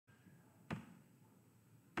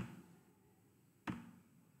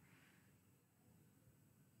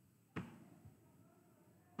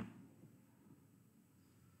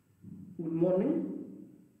Good morning.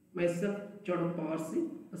 Myself, Jordan Pavarsi,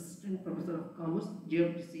 Assistant Professor of Commerce,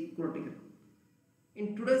 GFTC, Cortical.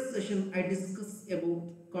 In today's session, I discuss about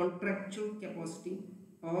contractual capacity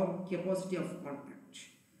or capacity of contract.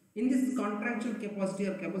 In this contractual capacity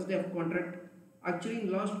or capacity of contract, actually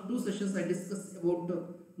in last two sessions I discussed about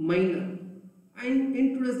minor, and in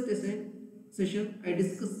today's session I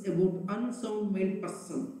discuss about unsound mind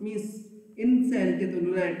person, means insanity, the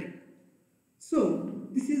lunatic. So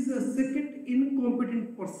this is the second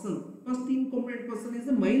incompetent person. First incompetent person is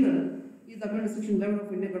a minor, is according to section 11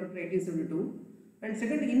 of Indian Code 1872. And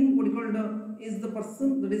second is the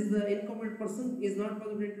person, that is the incompetent person is not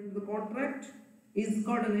participated into the contract, is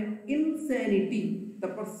called an insanity. The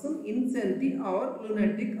person insanity or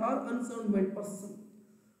lunatic or unsound mind person.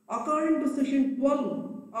 According to section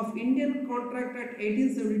 12 of Indian Contract Act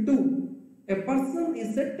 1872, a person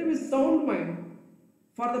is said to be sound mind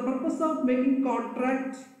for the purpose of making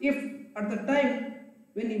contract if at the time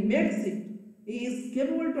when he makes it, he is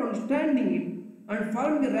capable to understanding it and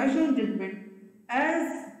forming a rational judgment as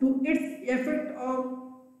to its effect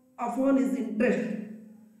upon his interest.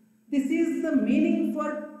 This is the meaning for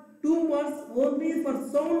 2 words only for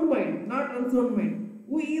sound mind, not unsound mind.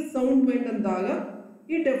 Who is sound mind andaga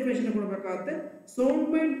ee definition kodabekagutte.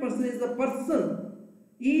 Sound mind person is the person.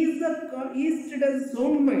 He is treated as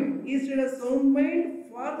sound mind. He is treated as sound mind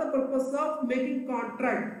for the purpose of making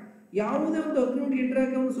contract. ಯಾವುದೇ ಒಂದು agreement enter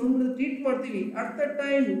ಆಗಿ ಅವನು sound treat ಮಾಡ್ತೀವಿ at the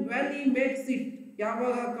time when he makes it,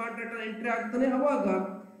 ಯಾವಾಗ contract ಅಲ್ಲಿ entry ಆಗ್ತಾನೆ ಅವಾಗ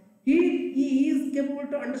he is capable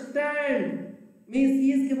to understand, means he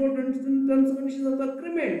is capable to understand terms and conditions of the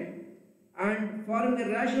agreement and forming a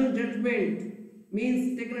rational judgment, means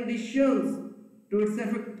taking decisions to its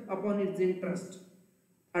effect upon its interest.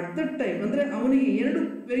 At that time ಅಂದ್ರೆ ಅವನಿಗೆ ಎರಡು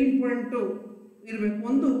very important ಇರಬೇಕು.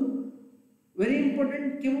 ಒಂದು very important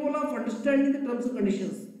capable of understanding the terms and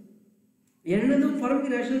conditions, ಎರಡನೇದು farming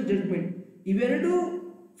rational judgment. ಇವೆರಡು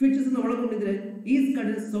features ಅನ್ನು ಒಳಗೊಂಡಿದ್ರೆ is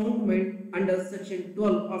called A sound mind under section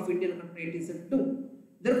 12 of Indian Code 1872.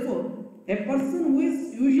 Therefore, a person who is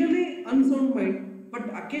usually unsound mind but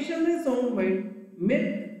occasionally sound mind make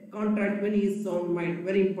contract when he is sound mind.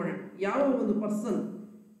 Very important. ಯಾವ ಒಂದು person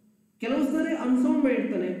ಕೆಲವು ಸರಿ unsound mind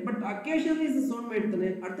ಇರ್ತಾನೆ but ಅಕೇಶನ್ಲಿ is sound mind ಇರ್ತಾನೆ,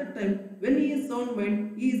 at the time when he is sound mind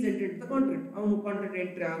he is entered the contract, ಅವನು contract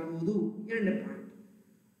entry ಆಗುವುದು. ಎರಡನೇ point,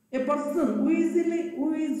 a person who is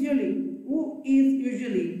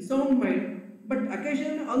usually sound mind but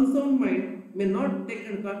occasionally unsound mind may not take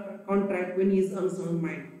a contract when he is unsound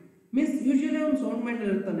mind. Means usually ಅವನು sound mind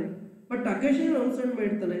ಇರ್ತಾನೆ but occasionally unsound mind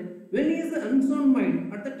ಇರ್ತಾನೆ. when he is unsound mind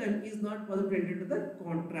at the time he is not possible to enter into the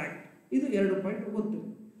contract. ಇದು ಎರಡು point ಗೊತ್ತು.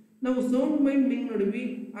 ನಾವು sound mind meaning ನೋಡಿವಿ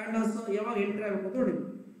and also ಯಾವಾಗ entry ಆಗಬೇಕು ಅಂತ ನೋಡಿವಿ.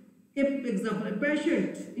 Example, A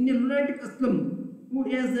patient in a ಲುನಾಟಿಕ್ ಅಸ್ಲಮ್ who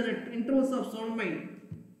has an intervals of sound mind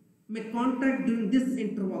may contact during this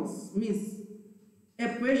intervals. Means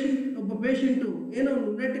ಒಬ್ಬ ಪೇಷಂಟು ಏನೋ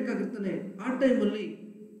ಲುನಾಟಿಕ್ ಆಗಿರ್ತಾನೆ, ಆ ಟೈಮಲ್ಲಿ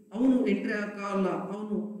ಅವನು ಎಂಟ್ರಿ ಆಗಲ್ಲ.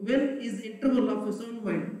 ಅವನು when is interval of sound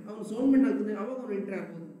mind, ಅವನು ಸೌಂಡ್ ಮೈಂಡ್ ಆಗ್ತಾನೆ ಅವಾಗ ಅವನು ಎಂಟ್ರಿ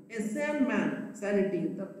ಆಗ್ಬೋದು. ಎ ಸ್ಯಾನ್ ಮ್ಯಾನ್, ಸ್ಯಾನಿಟಿ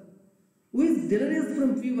ಅಂತ. Who is ಡೆಲಿರಿಯಸ್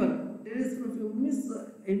from fever, means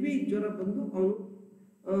heavy ಜ್ವರ ಬಂದು ಅವನು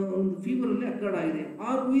ಒಂದು ಫೀವರಲ್ಲಿ ಅಕ್ಕರ್ಡ್ ಆಗಿದೆ.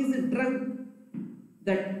 R who is A drug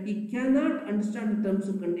that he cannot understand the terms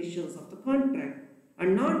and conditions of the contract and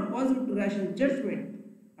not possible to rational judgment,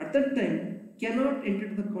 at that time cannot enter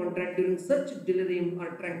the contract during such delirium or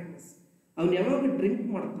drunkenness. ಅವನು ಯಾವಾಗ drink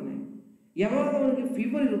ಮಾಡ್ತಾನೆ, ಯಾವಾಗ ಅವನಿಗೆ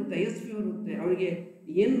fever ಇರುತ್ತೆ, fever ಇರುತ್ತೆ, ಅವನಿಗೆ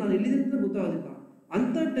ಏನು ನಾನು ಎಲ್ಲಿದ್ದಂತ ಗೊತ್ತಾಗೋದಿಲ್ಲ,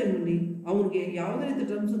 ಅಂಥ ಟೈಮಲ್ಲಿ ಅವನಿಗೆ ಯಾವುದೇ ರೀತಿ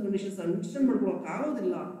ಟರ್ಮ್ಸ್ ಅಂಡ್ ಕಂಡೀಷನ್ಸ್ ಅಂಡರ್ಸ್ಟ್ಯಾಂಡ್ ಮಾಡ್ಕೊಳಕ್ಕೆ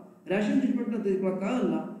ಆಗೋದಿಲ್ಲ, ರ್ಯಾಷನಲ್ ಜಡ್ಜ್ಮೆಂಟ್ ಅಂತ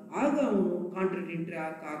ತಿಳ್ಕೊಳಕ್ಕಾಗಲ್ಲ, ಆಗ ಅವನು contract entry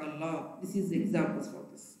ಆಗಕ್ಕಾಗಲ್ಲ. This is examples for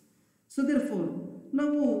this. So therefore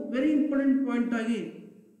ನಾವು ವೆರಿ ಇಂಪಾರ್ಟೆಂಟ್ ಪಾಯಿಂಟ್ ಆಗಿ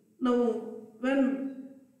ನಾವು ವೆನ್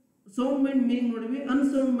ಸೌಂಡ್ ಮೈಂಡ್ ಮೀನಿಂಗ್ ನೋಡಿವಿ.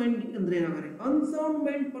 ಅನ್ಸೌಂಡ್ ಮೈಂಡ್ ಅಂದ್ರೆ ಏನಾದರೆ, unsound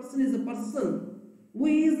mind person is a person who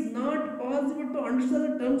is not possible to understand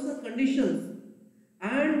the terms and conditions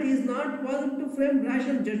and is not possible to frame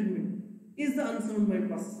rational judgment is the unsound mind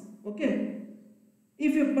person. Okay,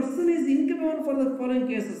 if a person is incapable for the following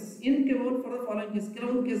cases,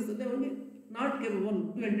 ಕೆಲವೊಂದು ಕೇಸಲ್ಲಿ ಅವನಿಗೆ not capable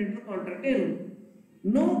to enter into the contract. ಏನು,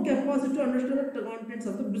 no capacity to understand the contents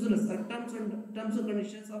of the business or terms and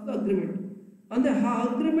conditions of the agreement. ಅಂದ್ರೆ ಆ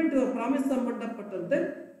agreement promise ಸಂಬಂಧಪಟ್ಟಂತೆ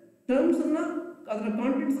terms ಅನ್ನ ಅದರ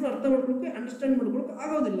contents ಅನ್ನ ಅರ್ಥ ಮಾಡ್ಕೊಳ್ಳೋಕೆ ಅಂಡರ್ಸ್ಟ್ಯಾಂಡ್ ಮಾಡ್ಕೊಳ್ಳೋಕೆ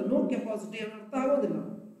ಆಗೋದಿಲ್ಲ. ನೋ ಕೆಪಾಸಿಟಿ ಅರ್ಥ ಆಗೋದಿಲ್ಲ.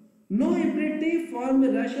 No ability form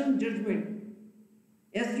A rational judgment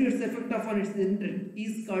as to its effect upon its interest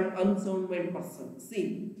is called unsound mind person. See,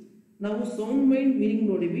 ನಾವು ಸೌಂಡ್ ಮೈಂಡ್ ಮೀನಿಂಗ್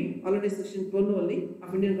ನೋಡಿವಿ ಆಲ್ರೆಡಿ ಸೆಕ್ಷನ್ 12 ಅಲ್ಲಿ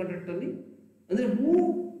ಆಫ್ ಇಂಡಿಯನ್ ಕಾಂಟ್ರಾಕ್ಟ್ ಅಲ್ಲಿ. ಅಂದ್ರೆ ಹೂ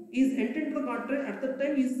is entered into the contract at the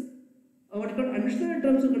time is what called understand the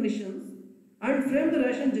terms and conditions and frame the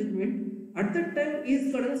rational judgment at that time is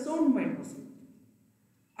ಕಡೆ sound mind person.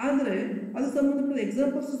 ಆದರೆ ಅದು ಸಂಬಂಧಪಟ್ಟ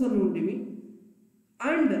examples ನೋಡ್ತೀವಿ.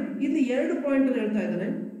 And ಇಲ್ಲಿ 2 point ಅಲ್ಲಿ ಹೇಳ್ತಾ ಇದ್ದಾರೆ,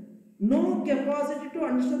 no capacity to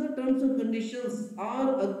understand the terms and conditions R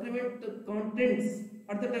agreement contents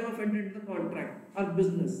at the time of entry into the contract R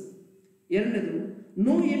business. ಎರಡನೇದು,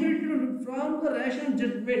 no ability to form the rational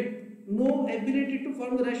judgment, no ability to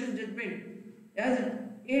form the rational judgment as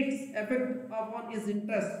its effect upon his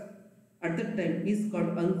interest at that time is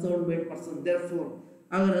called unsound mind person. Therefore,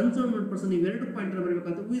 agar unsound mind person ನೀವು ಎರಡು point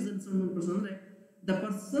ಬರಬೇಕಂತ, who is unsound mind person ಅಂದ್ರೆ the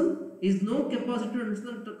person is no capacity to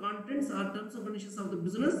understand the contents or terms and conditions of the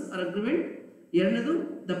business or agreement. ಎರಡನೇದು,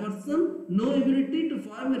 the person no ability to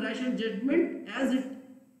form a rational judgment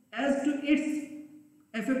as to its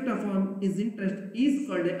effect upon his interest is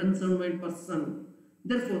called a unsound mind person.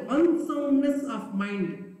 Therefore, unsoundness of mind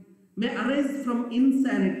may arise from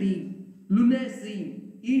insanity, lunacy,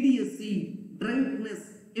 idiocy, drunkenness,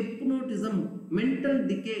 hypnotism, mental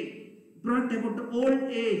decay brought about old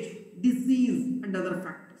age, disease and other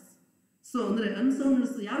factors. So andre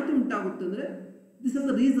unsoundness yaake untagutte andre, these are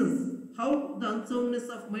the reasons how the unsoundness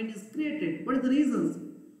of mind is created. What is the reasons,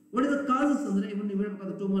 what is the causes andre even ನೀವು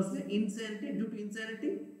ಹೇಳಬೇಕಾದ 2 marks ಗೆ insanity, due to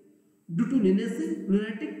insanity, due to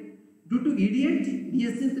lunatic, due to idiocy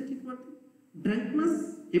ಅಂತ treat ಮಾಡ್ತೀವಿ, drunkenness,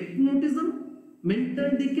 hypnotism, mental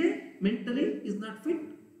decay, mentally is not fit,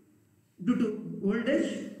 due to old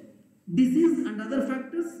age, disease and other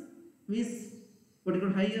factors, means what you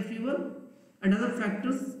call higher fever and other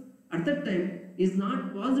factors. At that time is not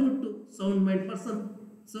possible to sound mind person,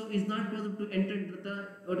 so is not possible to enter into the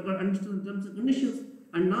what you call understand the terms and conditions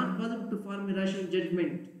and not possible to form a rational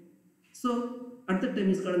judgment. So at that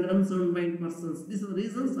time is called unsound mind persons. These are the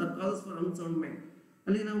reasons or causes for unsound mind.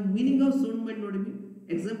 ಅಲ್ಲಿ ನಾವು meaning of sound mind ನೋಡಿದ್ವಿ,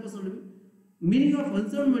 examples ನೋಡಿದ್ವಿ, meaning of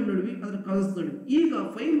unsound mind ನೋಡಿದ್ವಿ, ಅದರ causes ನೋಡಿದ್ವಿ. ಈಗ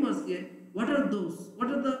 5 ಮಾರ್ಕ್ಸ್ಗೆ what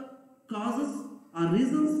are the causes R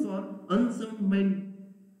reasons for unsound mind,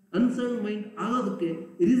 unsound mind ಆಗೋದಕ್ಕೆ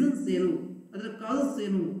reasons ಏನು, ಅದರ ಕಾಸಸ್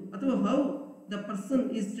ಏನು, ಅಥವಾ how the person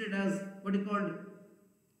is treated as what you called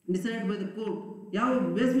decide by the court, ಯಾವ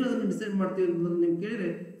ಬೇಸ್ ಮೇಲೆ ಅದನ್ನು ಡಿಸೈಡ್ ಮಾಡ್ತೀವಿ ಅಂತ ನೀವು ಕೇಳಿದ್ರೆ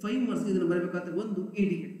 5 ಮಾರ್ಕ್ಸ್ ಇದನ್ನು ಬರಬೇಕಾದ ಒಂದು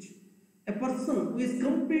idiot. A person who is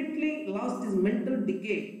completely lost his mental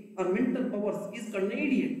decay or mental powers is called an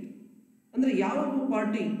idiot. ಅಂದ್ರೆ ಯಾವ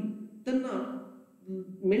ಪಾರ್ಟಿ ತನ್ನ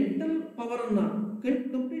ಮೆಂಟಲ್ ಪವರ್ ಅನ್ನ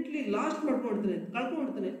ಕಂಪ್ಲೀಟ್ಲಿ ಲಾಸ್ಟ್ ಮಾಡ್ಕೊಂಡಿರ್ತಾನೆ,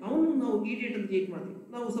 ಕಳ್ಕೊಂಡಿರ್ತಾನೆ, ಅವನು ನಾವು ಇಡಿಯಟ್ ಅಂತ ಟ್ರೀಟ್ ಮಾಡ್ತೀವಿ.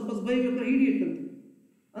 ನಾವು ಸಪೋಸ್ ಬೈಬೇಕಾದ್ರೆ ಇಡಿಯಟ್ ಅಂತೀವಿ.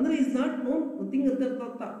 ಅಂದ್ರೆ ಇಸ್ ನಾಟ್ ನೋನ್ ಥಿಂಗ್ ಅಂತ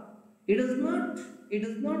ಅರ್ಥ. It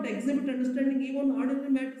does not exhibit understanding even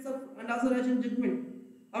ordinary matters of and also rational judgment.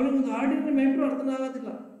 ಅವನಿಗೆ ಒಂದು ಆರ್ಡಿನರಿ ಮ್ಯಾಟರ್ ಅರ್ಥನೇ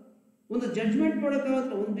ಆಗೋದಿಲ್ಲ, ಒಂದು ಜಡ್ಜ್ಮೆಂಟ್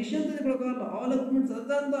ಮಾಡೋಕ್ಕಾಗಲ್ಲ, ಒಂದು decision ತೆಗೆದುಕೊಳ್ಳೋಕ್ಕಾಗಲ್ಲ. All agreements other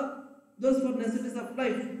than those for necessities of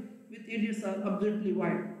life with idiots R absolutely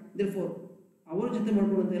void. Therefore ಅವರ ಜೊತೆ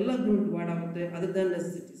ಮಾಡ್ಕೊಳ್ಳುವಂಥ ಎಲ್ಲ ಅಗ್ರಿಮೆಂಟ್ ವಾಯ್ಡ್ ಆಗುತ್ತೆ other than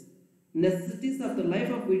necessities of the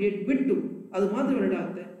life of idiot ಬಿಟ್ಟು ಅದು ಮಾತ್ರ ವಾಯ್ಡ್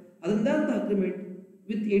ಆಗುತ್ತೆ. Other than the agreement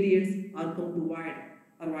with idiots R come to void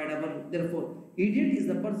R ವಾಯ್ಡಬಲ್. Therefore idiot is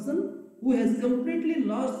the person who has completely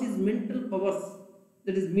lost his mental powers.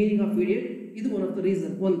 That is meaning of idiot. This is one of the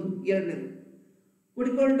reasons. ಒಂದು ಎರಡನೇದು what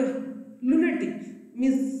you called lunatic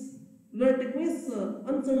means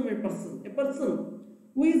unsound mind person, a person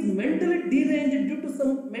who is mentally deranged due to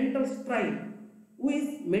some mental strain,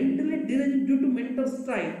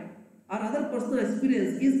 or other personal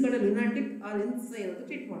experience is called a lunatic or insane ಅಂತ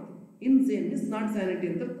treat ಮಾಡ್ತೀವಿ. insane means not sanity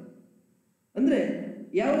ಅಂತ ಅರ್ಥ. ಅಂದ್ರೆ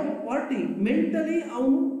ಯಾವ party mentally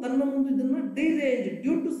ಅವನು ತನ್ನ ಒಂದು ಇದನ್ನ ಡಿರೇಂಜ್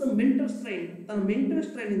due to some mental strain, ತನ್ನ ಮೆಂಟಲ್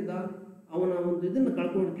ಸ್ಟ್ರೈನ್ ಇಂದ ಅವನ ಒಂದು ಇದನ್ನು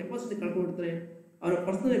ಕಳ್ಕೊಂಡು ಕೆಪಾಸಿಟಿ ಕಳ್ಕೊಂಡಿರ್ತಾರೆ, ಅವರ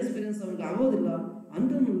ಪರ್ಸನಲ್ ಎಕ್ಸ್ಪೀರಿಯನ್ಸ್ ಅವನಿಗೆ ಆಗೋದಿಲ್ಲ ಅಂತ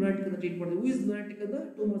ಲುನಾಟಿಕ್ ಅಂತ ಟ್ರೀಟ್ ಮಾಡ್ತೀವಿ. ಹೂ ಇಸ್ ಲುನಾಟಿಕ್ ಅಂತ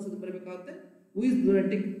 2 ಮಾರ್ಕ್ಸ್ ಅಂತ ಬರಬೇಕಾಗುತ್ತೆ. ಹೂ ಇಸ್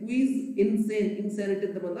ಲುನಾಟಿಕ್, ಹೂ ಇಸ್ ಇನ್ಸ್ಯಾನಿಟಿ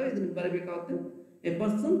ಅಂತ ಬಂದಾಗ ಇದನ್ನ ಬರಬೇಕಾಗುತ್ತೆ. A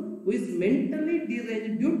person who is mentally ಡಿರೇಂಜ್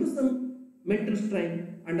due to some mental strain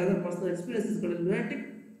and other personal experiences called lunatic.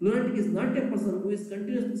 Lunatic is not a person who is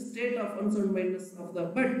continuously state of unsound mindedness of the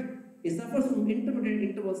but he suffers from intermittent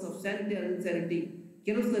intervals of sanity or insanity.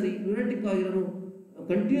 ಕೆಲವು ಸರಿ ಲುನಾಟಿಕ್ ಆಗಿರೋನು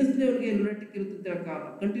continuously ಅವನಿಗೆ ಲುನಾಟಿಕ್ ಇರುತ್ತೆ ಅಂತ ಹೇಳಕ್ಕಾಗಲ್ಲ,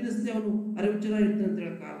 continuously ಅವನು ಅರಿವಿಚ್ಚರ ಇರುತ್ತೆ ಅಂತ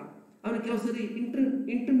ಹೇಳಕ್ಕಾಗಲ್ಲ. ಅವನಿಗೆ ಕೆಲವು ಸರಿ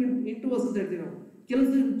ಇಂಟರ್ವಲ್ಸ್ ಅಂತ ಹೇಳ್ತೀವಿ ನಾವು, ಕೆಲವು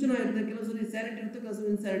ಸರಿ ಹುಚ್ಚನ ಇರುತ್ತೆ, ಕೆಲವು ಸರಿ ಸ್ಯಾನಿಟಿ ಇರುತ್ತೆ, ಕೆಲವು ಸರಿ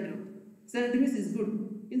ಇನ್ಸ್ಯಾನಿಟಿ ಇರುತ್ತೆ. Sanity means is good,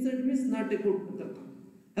 ಇನ್ಸ್ಯಾನಿಟಿ means not A good ಅಂತ ಅರ್ಥ.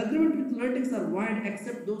 Agreement with lunatics are void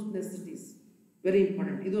except those necessities. Very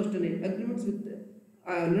important. ಇದು ಅಷ್ಟೇ. Agreements with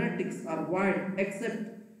lunatics are void except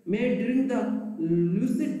made during the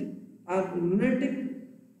lucid or lunatic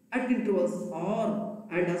at intervals or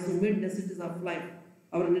and also made necessities of life.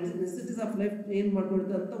 Our necessities of life ಏನು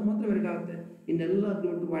ಮಾಡ್ಕೊಂಡಿರ್ತಾರೆ ಅಂತ ಮಾತ್ರ ಬೇಕಾಗುತ್ತೆ, ಇನ್ನೆಲ್ಲ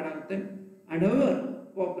agreement void ಆಗುತ್ತೆ. And however,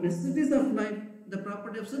 for necessities of life, the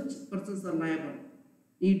property of such persons are liable.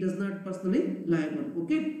 He does not personally liable.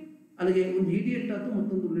 Okay. ಅಲ್ಲಿಗೆ ಒಂದು idiot ಆಯ್ತು,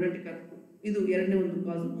 ಮತ್ತೊಂದು ಲುನಾಟಿಕ್ ಆಯ್ತು. ಇದು ಎರಡನೇ ಒಂದು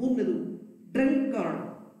ಕಾಸು. ಮೂರನೇದು ಡ್ರಂಕ್ ಕಾರ್ಡ್.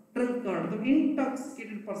 drunkard ಅಥವಾ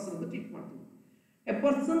intoxicated person ಅಂತ ಟ್ರೀಟ್ ಮಾಡ್ತೀವಿ. A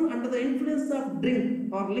person under the influence of drink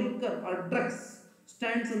or liquor or drugs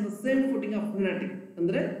stands on the same footing of lunatic.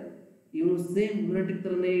 ಅಂದ್ರೆ ಇವನು ಸೇಮ್ lunatic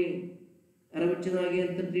ತರನೇ ಅರವಚ್ಚನಾಗಿ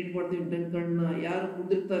ಅಂತ ಟ್ರೀಟ್ ಮಾಡ್ತೀವಿ. ಡ್ರಂಕರ್ಡ್ನ ಯಾರು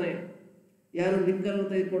ಕುಡಿದಿರ್ತಾನೆ, ಯಾರು ಲಿಕ್ಕರ್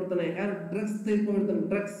ತೆಗೆದುಕೊಡ್ತಾನೆ, ಯಾರು ಡ್ರಗ್ಸ್ ತೆಗೆದುಕೊಂಡಿರ್ತಾನೆ,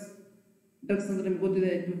 ಡ್ರಗ್ಸ್ ಅಂದ್ರೆ ನಿಮ್ಗೆ ಗೊತ್ತಿದೆ,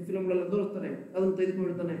 ಫಿಲಮ್ಗಳೆಲ್ಲ ತೋರಿಸ್ತಾರೆ, ಅದನ್ನು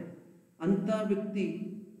ತೆಗೆದುಕೊಂಡಿರ್ತಾನೆ. ಅಂತ ವ್ಯಕ್ತಿ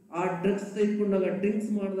ಆ ಡ್ರಗ್ಸ್ ತೆಗೆದುಕೊಂಡಾಗ,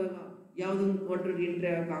 ಡ್ರಿಂಕ್ಸ್ ಮಾಡಿದಾಗ ಯಾವುದೊಂದು ಕಾಂಟ್ರಾಕ್ಟ್ ಎಂಟ್ರಿ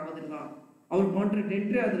ಆಗೋಕ್ಕಾಗೋದಿಲ್ಲ. ಅವ್ರ ಕಾಂಟ್ರಾಕ್ಟ್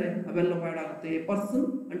ಎಂಟ್ರಿ ಆದರೆ ಅವೆಲ್ಲ ಬ್ಯಾಡ್ ಆಗುತ್ತೆ. Person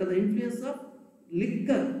under the influence of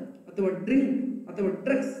liquor ಅಥವಾ ಡ್ರಿಂಕ್ ಅಥವಾ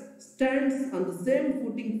drugs stands on the same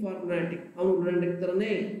footing for lunatic. ಅವನು lunatic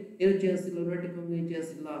ತರನೇ ಏನು ಚೇಂಜಸ್ ಇಲ್ಲ, lunatic ಏನು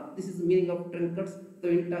ಚೇಂಜಸ್ ಇಲ್ಲ. This is meaning of drunkards, the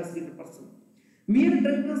intoxicated person. Mere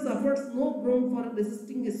drunkenness affords no ground for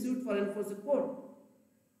resisting a suit for enforced court.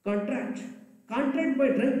 Contract by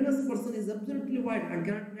drunkenness person is absolutely void and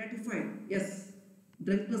cannot be ratified. Yes,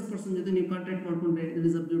 drunkenness person ಜೊತೆ ನೀವು contract ಮಾಡ್ಕೊಂಡ್ರೆ it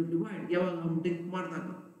is absolutely void. ಯಾವಾಗ ಅವನು drink ಮಾಡಿದಾಗ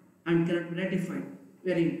and cannot be ratified.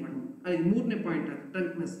 Very important. ಅದಕ್ಕೆ ಮೂರನೇ point ಅದು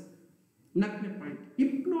drunkenness. ನಾಲ್ಕನೇ ಪಾಯಿಂಟ್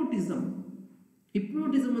ಹಿಪ್ನೋಟಿಸಮ್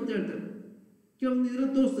ಅಂತ ಹೇಳ್ತಾರೆ. ಕೆಲವೊಂದು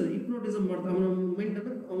ಇದರಲ್ಲಿ ತೋರಿಸ್ತಾರೆ ಹಿಪ್ನೋಟಿಸಮ್ ಮಾಡ್ತಾರೆ, ಅವನ ಮೈಂಡ್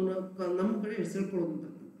ಅನ್ನು ಅವನ ನಮ್ಮ ಕಡೆ ಸೆಳ್ಕೊಳ್ಳೋದು ಅಂತ.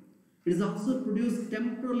 It is also produced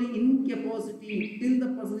temporarily incapacity till the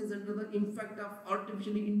person is under the impact of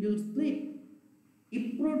artificially induced sleep.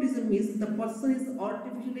 Hypnotism is the person is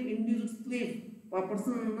artificially induced sleep. ಆ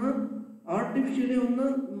ಪರ್ಸನ್ ಅನ್ನ ಆರ್ಟಿಫಿಷಿಯಲಿ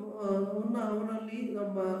ಅವನಲ್ಲಿ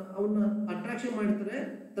ಅವನ್ನ ಅಟ್ರಾಕ್ಷನ್ ಮಾಡ್ತಾರೆ,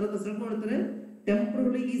 ತರದ ಸೆಳ್ಕೊಂಡಿರ್ತಾರೆ.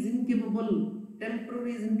 Temporarily is incapable to enter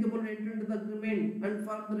into the agreement and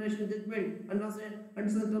form the rational judgment and also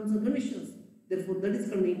understand terms and conditions. Therefore, that is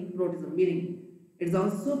called hypnotism. Meaning,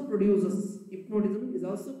 hypnotism is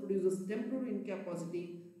also produces temporary incapacity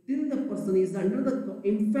till the person is under the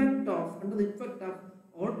effect of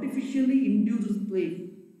artificially induced sleep.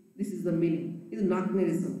 This is the meaning. Is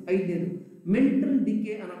narcotism. Ideal mental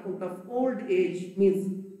decay on account of old age means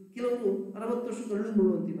ಕೆಲವರು 60 ವರ್ಷದ ಹಳ್ಳು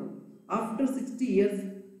ಅಂತೀವಿ ನಾವು. After 60 years,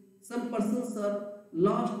 some persons are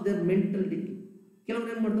lost their mental decay. ಕೆಲವರು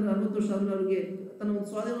ಏನು ಮಾಡ್ತಾರೆ, 60 ವರ್ಷ ಆದ್ಮೇಲೆ ಅವರಿಗೆ ತನ್ನ ಒಂದು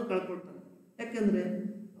ಸ್ವಾಧೀನ ಕಳ್ಕೊಳ್ತಾರೆ. ಯಾಕೆಂದ್ರೆ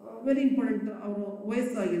ವೆರಿ ಇಂಪಾರ್ಟೆಂಟ್, ಅವರು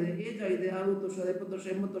ವಯಸ್ಸಾಗಿದೆ, ಏಜ್ ಆಗಿದೆ, 60 ವರ್ಷ, 70 ವರ್ಷ,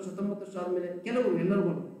 80 ವರ್ಷ, 90 ವರ್ಷ ಆದಮೇಲೆ ಕೆಲವರು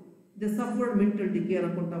ಎಲ್ಲರಿಗೂ they suffered mental decay on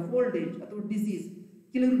account of old age ಅಥವಾ ಡಿಸೀಸ್.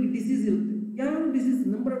 ಕೆಲವರಿಗೆ ಡಿಸೀಸ್ ಇರುತ್ತೆ, ಯಾವ ಡಿಸೀಸ್,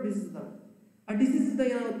 ನಂಬರ್ ಆಫ್ ಡಿಸೀಸ್ ಇದ್ದಾವೆ. ಆ ಡಿಸೀಸ್ ಇದ್ದಾಗ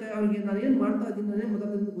ಏನಾಗುತ್ತೆ, ಅವ್ರಿಗೆ ನಾನು ಏನು ಮಾಡ್ತಾ ಇದ್ದೀನಿ, ನಾನೇನು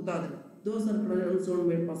ಮಾತಾಡ್ತೀನಿ ಗೊತ್ತಾಗಲ್ಲ. Those are called unsound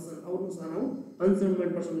mind person. ಅವ್ರನ್ನು ಸಹ ನಾವು unsound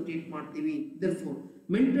mind person ಟ್ರೀಟ್ ಮಾಡ್ತೀವಿ. Therefore,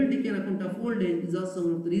 mental decay on account of old age is also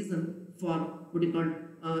one of the reason for what you call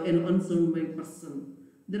an unsound mind person.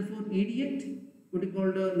 Therefore, idiot, what you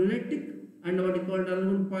called lunatic, and what you called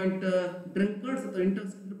another point drunkards or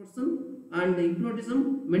intoxicated person, and hypnotism,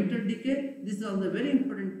 mental decay. These are the very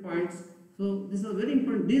important points. So, these are very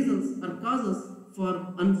important reasons or causes for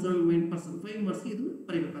unsound mind person. 5 marks idu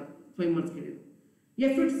paribekadu. 5 marks ಇದೆ.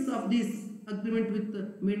 Effects of this agreement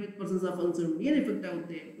made with persons of unsound. ಏನು effect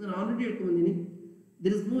ಆಗುತ್ತೆ ನಾನು already ಹೇಳ್ಕೊಂಡಿದ್ದೀನಿ.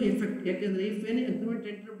 There is no effect. ಯಾಕೆಂದ್ರೆ if any agreement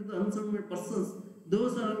entered with the unsound persons,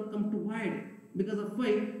 those are come to void. Because of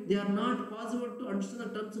why they are not possible to understand the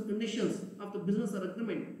terms and conditions of the business or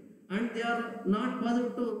agreement, and they are not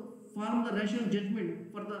possible to form the rational judgment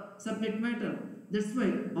for the subject matter. That's why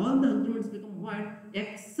all the agreements become void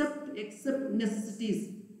except necessities.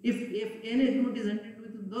 If any agreement is entered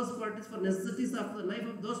with those parties for necessities of the life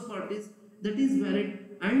of those parties, that is valid,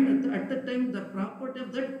 and at that time the property of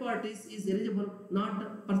that parties is eligible, not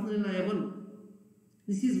personally liable.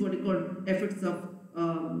 This is what is called effects of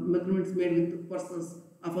agreements made with persons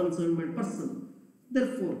of unsound mind person.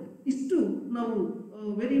 Therefore, ಇಷ್ಟು ನಾವು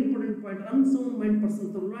very important point unsound mind person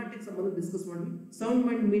ಲುನಾಟಿಕ್ ಸಂಬಂಧ discuss ಮಾಡಿದ್ವಿ. Sound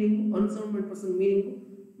mind meaning, unsound mind person meaning,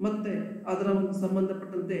 ಮತ್ತೆ ಅದರ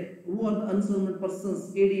ಸಂಬಂಧಪಟ್ಟಂತೆ who are the unsound mind persons,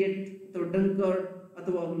 idiot ಅಥವಾ drunkard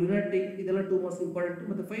ಅಥವಾ ಲುನಾಟಿಕ್, ಇದೆಲ್ಲ 2 ಮಾರ್ಕ್ಸ್ ಇಂಪಾರ್ಟೆಂಟ್.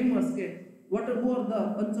 ಮತ್ತೆ 5 ಮಾರ್ಕ್ಸ್ಗೆ who are the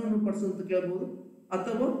unsound mind person ಅಂತ ಕೇಳಬಹುದು,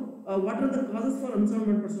 ಅಥವಾ what are the causes for unsound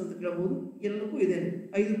mind person ಅಂತ ಕೇಳಬಹುದು. ಎಲ್ಲಕ್ಕೂ ಇದೆ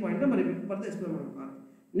 5 ಪಾಯಿಂಟ್ ಮರಿಬೇಕು, ಬರ್ತಾ ಎಕ್ಸ್ಪ್ಲೇನ್ ಮಾಡಬೇಕು.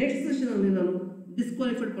 ನೆಕ್ಸ್ಟ್ ಸೆಷನ್ ಅಲ್ಲಿ ನಾನು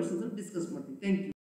ಡಿಸ್ಕ್ವಾಲಿಫೈಡ್ ಪರ್ಸನ್ಸ್ ಡಿಸ್ಕಸ್ ಮಾಡ್ತೀನಿ. Thank you.